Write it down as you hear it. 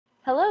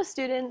Hello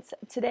students!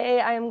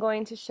 Today I am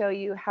going to show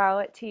you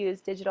how to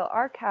use digital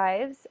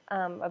archives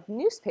of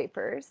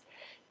newspapers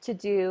to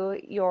do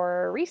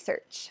your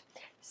research.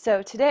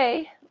 So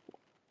today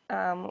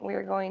we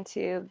are going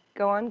to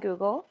go on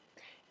Google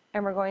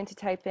and we're going to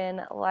type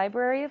in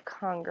Library of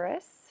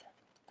Congress.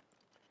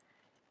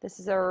 This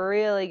is a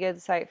really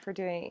good site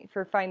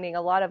for finding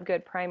a lot of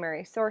good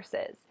primary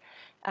sources,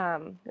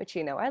 which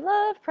you know I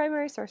love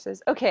primary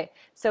sources. Okay,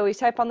 so we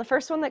type on the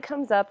first one that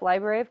comes up,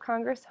 Library of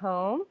Congress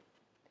Home.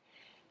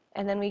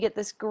 And then we get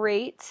this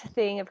great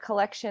thing of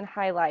collection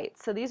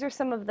highlights. So these are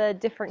some of the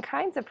different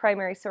kinds of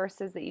primary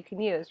sources that you can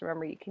use.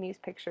 Remember, you can use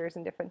pictures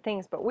and different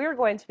things, but we're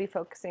going to be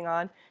focusing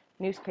on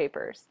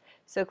newspapers.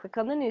 So click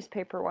on the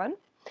newspaper one.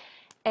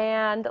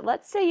 And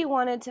let's say you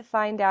wanted to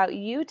find out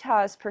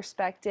Utah's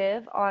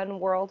perspective on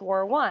World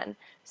War I.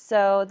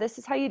 So this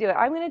is how you do it.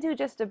 I'm going to do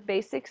just a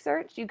basic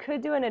search. You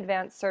could do an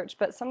advanced search,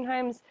 but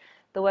sometimes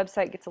the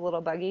website gets a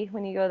little buggy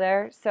when you go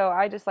there. So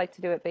I just like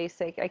to do it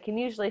basic. I can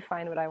usually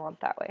find what I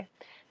want that way.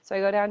 So I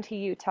go down to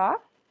Utah.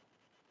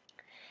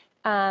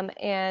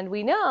 And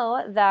we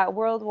know that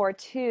World War I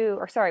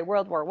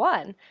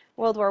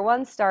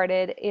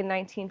started in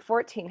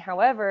 1914.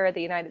 However,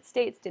 the United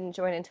States didn't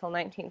join until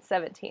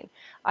 1917.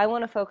 I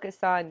want to focus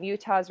on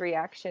Utah's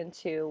reaction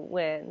to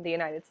when the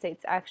United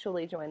States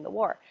actually joined the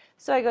war.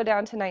 So I go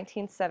down to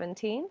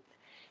 1917,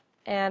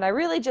 and I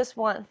really just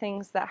want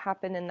things that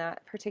happened in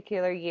that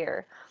particular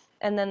year.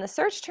 And then the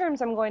search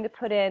terms I'm going to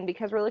put in,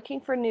 because we're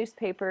looking for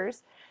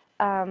newspapers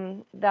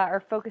that are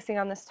focusing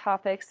on this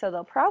topic, so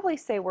they'll probably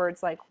say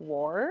words like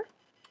war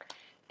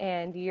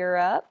and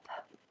Europe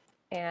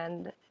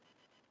and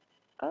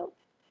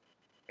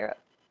Europe,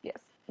 yes,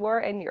 war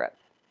and Europe.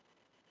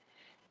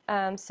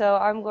 So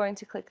I'm going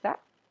to click that.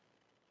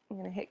 I'm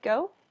going to hit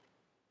go.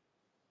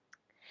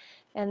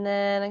 And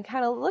then I'm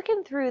kind of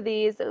looking through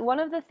these. One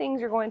of the things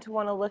you're going to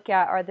want to look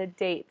at are the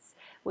dates,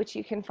 which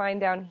you can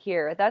find down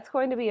here. That's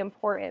going to be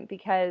important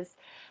because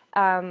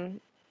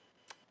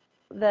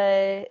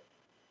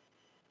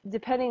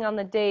depending on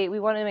the date, we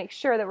want to make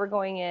sure that we're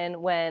going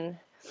in when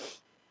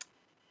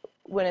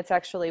it's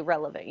actually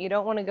relevant. You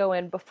don't want to go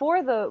in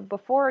before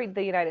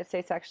the United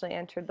States actually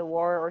entered the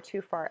war or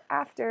too far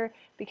after,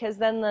 because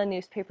then the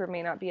newspaper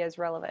may not be as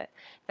relevant.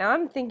 Now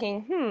I'm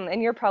thinking,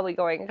 and you're probably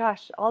going,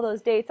 gosh, all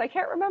those dates, I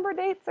can't remember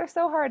dates, they're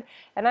so hard.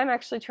 And I'm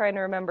actually trying to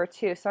remember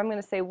too. So I'm going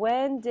to say,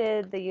 when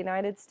did the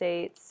United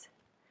States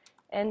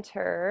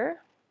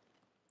enter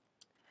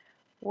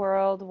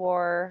World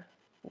War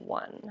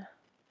I?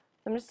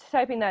 I'm just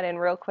typing that in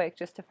real quick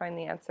just to find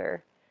the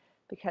answer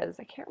because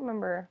I can't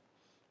remember.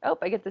 Oh,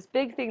 I get this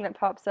big thing that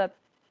pops up,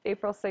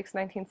 April 6,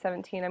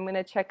 1917. I'm going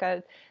to check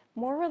a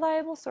more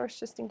reliable source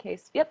just in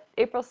case. Yep,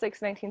 April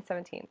 6,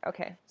 1917.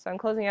 Okay, so I'm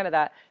closing out of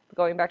that.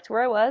 Going back to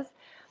where I was.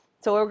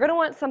 So we're going to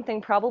want something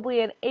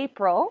probably in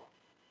April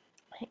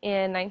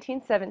in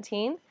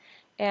 1917.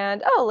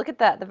 And oh, look at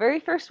that. The very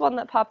first one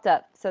that popped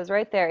up says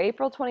right there,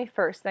 April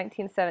 21st,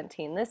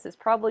 1917. This is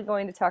probably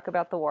going to talk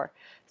about the war.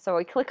 So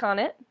we click on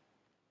it.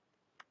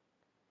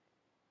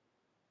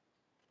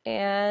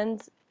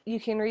 And you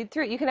can read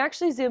through it. You can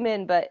actually zoom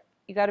in, but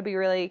you got to be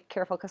really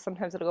careful because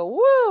sometimes it'll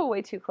go woo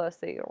way too close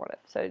that you don't want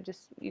it. So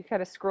just you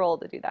kind of scroll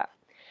to do that.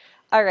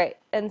 All right,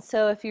 and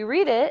so if you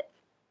read it,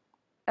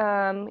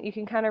 you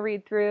can kind of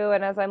read through,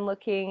 and as I'm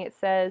looking, it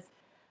says,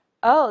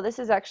 oh, this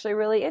is actually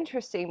really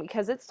interesting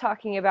because it's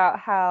talking about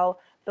how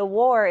the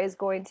war is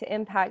going to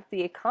impact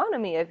the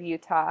economy of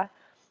Utah.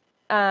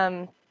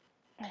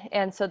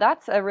 And so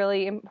that's a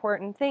really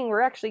important thing.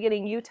 We're actually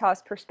getting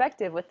Utah's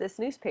perspective with this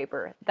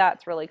newspaper.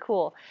 That's really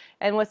cool.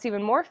 And what's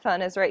even more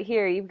fun is right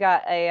here you've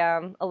got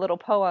a little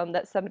poem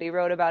that somebody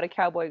wrote about a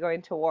cowboy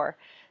going to war.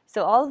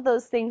 So all of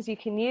those things you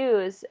can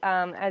use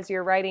as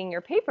you're writing your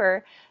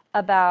paper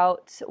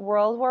about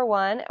World War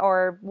I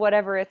or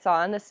whatever it's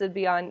on. This would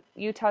be on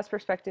Utah's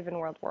perspective in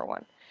World War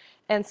I.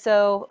 And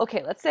so,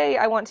 okay, let's say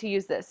I want to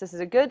use this. This is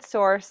a good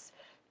source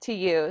to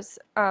use.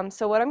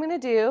 So what I'm going to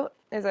do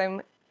is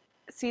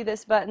see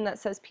this button that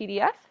says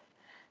PDF.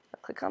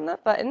 I'll click on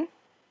that button,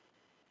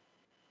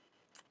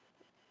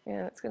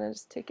 and it's going to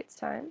just take its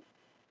time.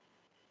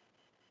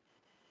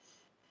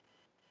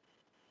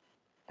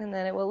 And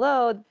then it will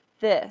load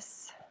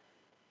this,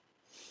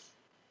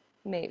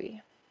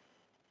 maybe.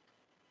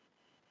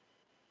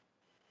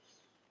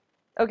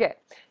 Okay,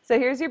 so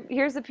here's the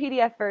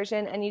PDF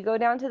version, and you go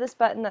down to this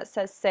button that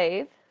says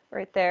Save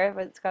right there.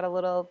 But it's got a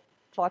little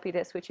floppy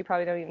disk, which you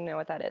probably don't even know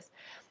what that is.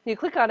 You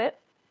click on it.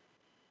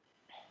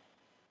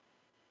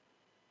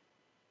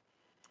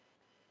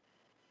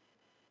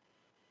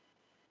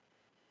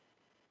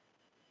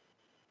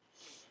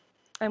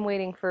 I'm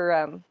waiting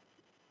for,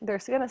 they're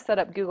going to set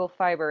up Google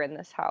Fiber in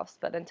this house,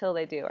 but until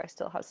they do, I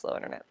still have slow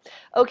internet.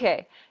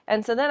 Okay,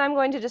 and so then I'm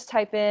going to just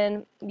type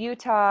in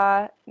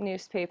Utah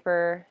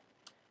newspaper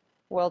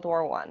World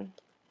War I.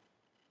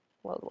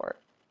 World War,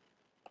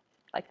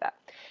 like that.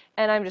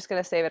 And I'm just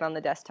going to save it on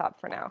the desktop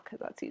for now because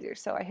that's easier.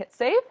 So I hit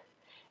save,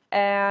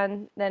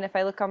 and then if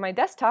I look on my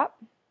desktop,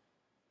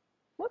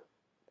 whoop,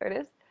 there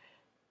it is.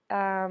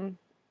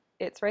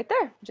 It's right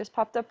there, just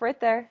popped up right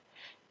there.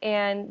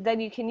 And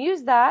then you can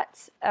use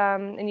that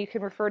and you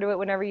can refer to it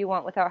whenever you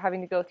want without having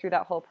to go through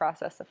that whole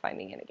process of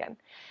finding it again.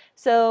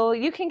 So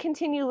you can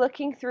continue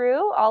looking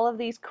through all of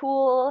these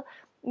cool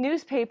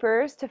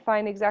newspapers to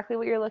find exactly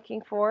what you're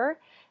looking for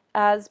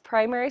as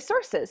primary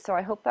sources. So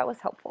I hope that was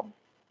helpful.